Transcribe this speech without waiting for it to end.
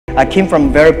I came from a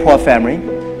very poor family,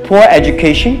 poor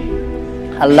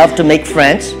education. I love to make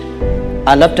friends.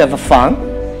 I love to have fun.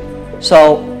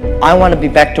 So I want to be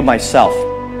back to myself.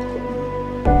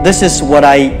 This is what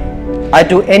I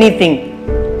do anything,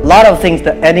 a lot of things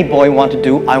that any boy want to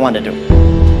do, I want to do.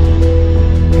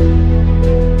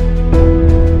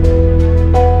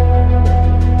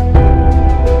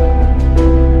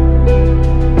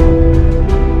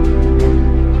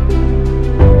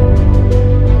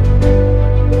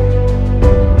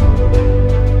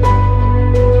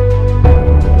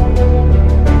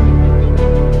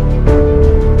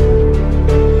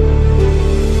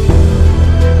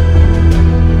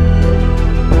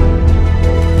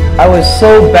 I was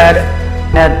so bad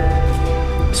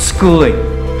at schooling.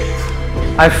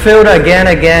 I failed again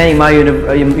in my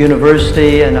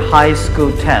university and high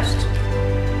school test.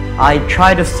 I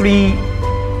tried 3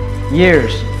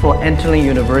 years for entering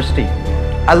university.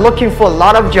 I'm looking for a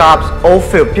lot of jobs, all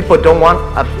failed. People don't want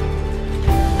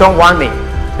me.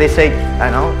 They say, I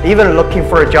know, even looking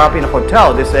for a job in a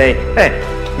hotel, they say, hey,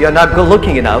 you're not good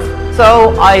looking enough.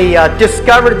 So I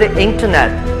discovered the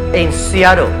internet in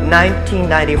Seattle,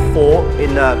 1994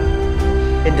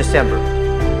 in December.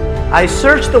 I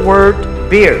searched the word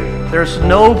beer. There's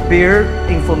no beer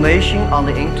information on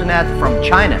the internet from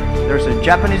China. There's a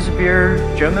Japanese beer,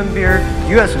 German beer,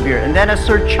 US beer, and then I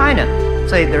searched China.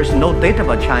 Say there's no data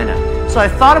about China. So I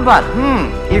thought about,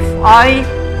 if I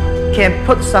can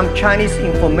put some Chinese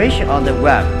information on the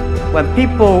web, when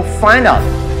people find out,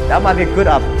 that might be a good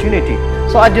opportunity.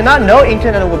 So I did not know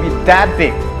internet would be that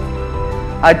big.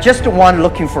 I just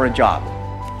looking for a job.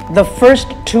 The first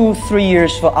 2-3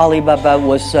 years for Alibaba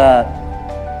was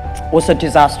a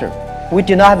disaster. We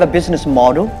did not have a business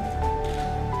model.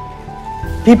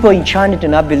 People in China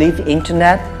did not believe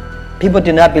internet. People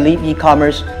did not believe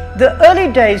e-commerce. The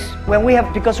early days when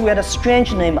because we had a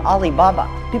strange name, Alibaba,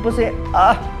 people say,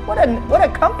 what a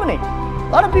company. A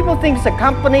lot of people think it's a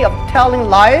company of telling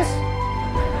lies.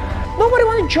 Nobody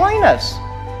wants to join us.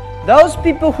 Those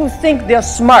people who think they're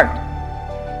smart,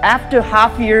 after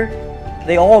half year,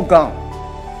 they all gone.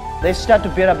 They start to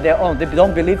build up their own. They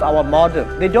don't believe our model.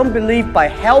 They don't believe by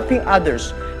helping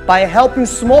others, by helping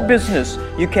small business,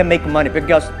 you can make money.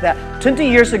 Because 20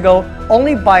 years ago,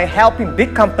 only by helping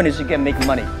big companies you can make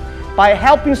money. By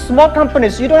helping small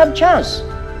companies, you don't have a chance.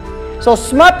 So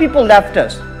smart people left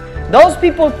us. Those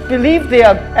people believe they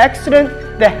are excellent.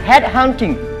 The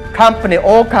headhunting company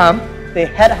all come. They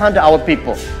headhunt our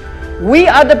people. We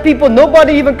are the people,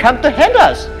 nobody even come to head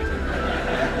us.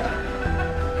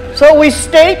 So we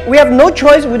stayed, we have no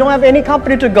choice, we don't have any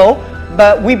company to go,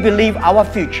 but we believe our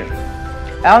future.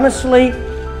 Honestly,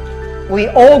 we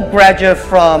all graduate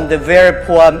from the very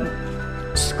poor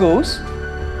schools.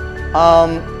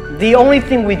 The only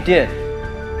thing we did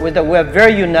was that we are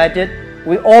very united,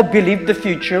 we all believe the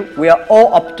future, we are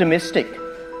all optimistic.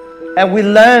 And we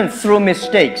learn through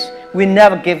mistakes, we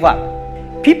never give up.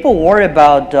 People worry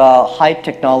about high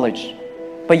technology,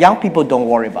 but young people don't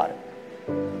worry about it.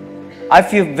 I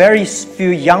feel very few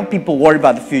young people worry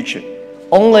about the future.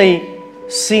 Only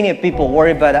senior people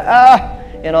worry about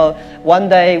one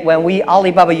day when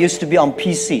Alibaba used to be on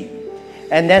PC,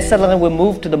 and then suddenly we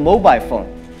moved to the mobile phone.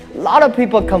 A lot of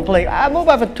people complain,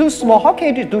 mobile phone too small, how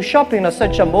can you do shopping on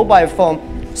such a mobile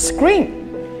phone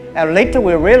screen? And later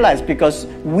we realized because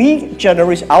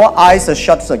our eyes are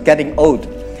shut, so getting old.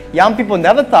 Young people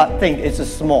never think it's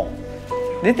small.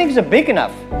 They think it's big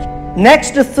enough.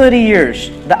 Next 30 years,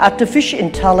 the artificial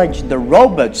intelligence, the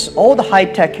robots, all the high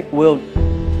tech will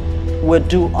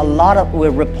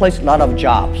replace a lot of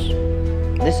jobs.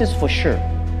 This is for sure.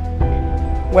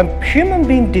 When human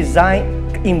beings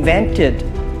invented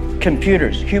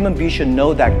computers, human beings should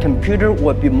know that computer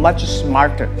will be much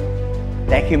smarter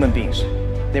than human beings.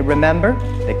 They remember,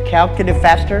 they calculate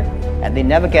faster, and they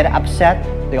never get upset.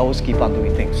 They always keep on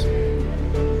doing things.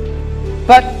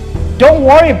 But don't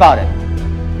worry about it.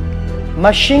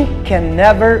 Machine can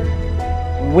never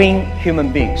win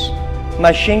human beings.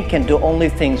 Machine can do only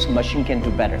things machine can do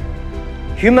better.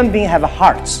 Human beings have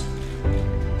hearts.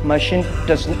 Machine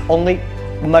only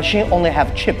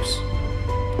have chips.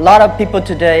 A lot of people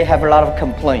today have a lot of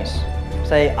complaints.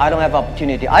 Say, I don't have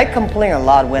opportunity. I complain a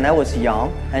lot when I was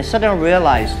young and suddenly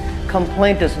realized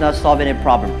complaint does not solve any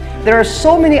problem. There are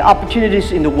so many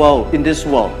opportunities in this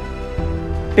world,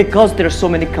 because there are so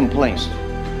many complaints.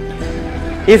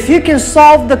 If you can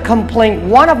solve the complaint,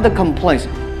 one of the complaints,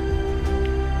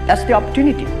 that's the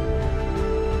opportunity.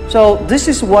 So this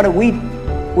is what we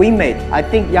made. I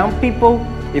think young people,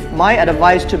 if my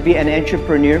advice to be an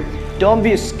entrepreneur, don't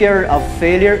be scared of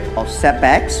failure or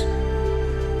setbacks,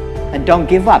 and don't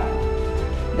give up.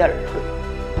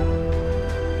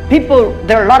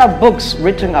 there are a lot of books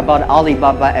written about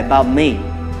Alibaba, about me.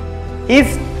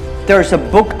 If there's a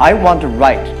book I want to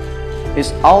write,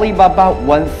 it's Alibaba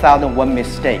 1001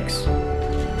 Mistakes.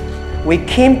 We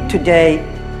came today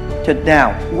to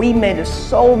now. We made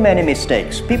so many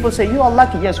mistakes. People say, you are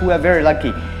lucky. Yes, we are very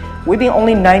lucky. We've been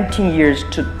only 19 years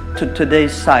to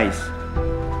today's size.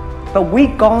 But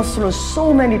we've gone through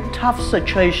so many tough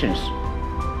situations.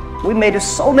 We made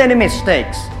so many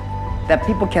mistakes that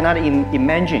people cannot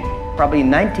imagine. Probably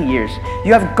 90 years.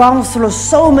 You have gone through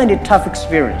so many tough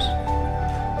experiences.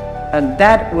 And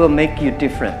that will make you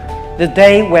different. The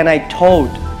day when I told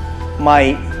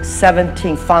my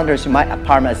 17 founders in my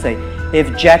apartment, I say,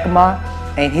 if Jack Ma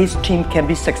and his team can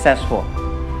be successful,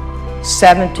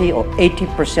 70 or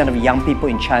 80% of young people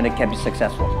in China can be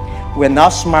successful. We're not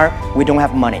smart, we don't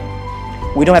have money.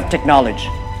 We don't have technology.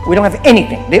 We don't have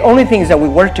anything. The only thing is that we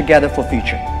work together for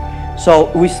future.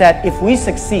 So we said, if we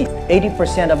succeed,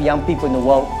 80% of young people in the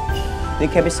world, they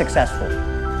can be successful.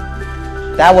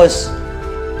 That was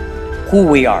who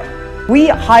we are. We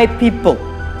hire people,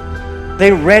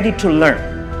 they're ready to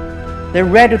learn. They're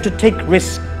ready to take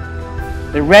risks.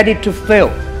 They're ready to fail.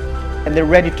 And they're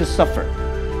ready to suffer.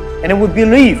 And we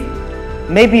believe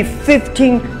maybe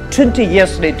 15, 20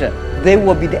 years later, they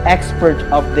will be the expert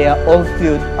of their own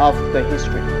field of the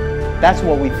history. That's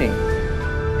what we think.